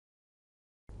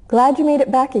Glad you made it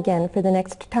back again for the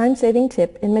next time-saving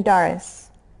tip in Modaris.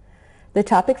 The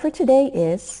topic for today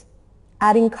is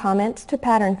adding comments to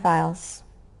pattern files.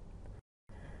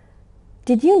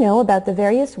 Did you know about the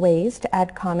various ways to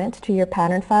add comments to your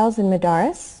pattern files in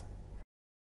Modaris?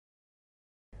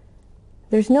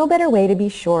 There's no better way to be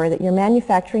sure that your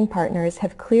manufacturing partners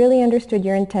have clearly understood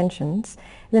your intentions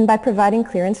than by providing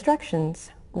clear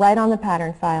instructions right on the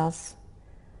pattern files.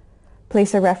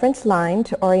 Place a reference line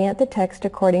to orient the text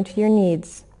according to your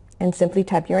needs and simply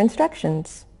type your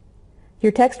instructions.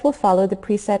 Your text will follow the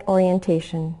preset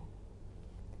orientation.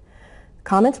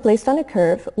 Comments placed on a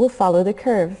curve will follow the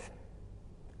curve.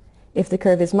 If the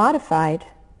curve is modified,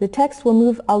 the text will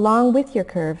move along with your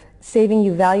curve, saving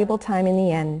you valuable time in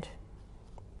the end.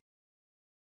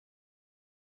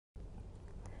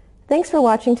 Thanks for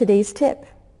watching today's tip.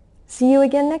 See you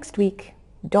again next week.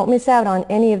 Don't miss out on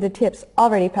any of the tips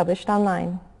already published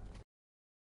online.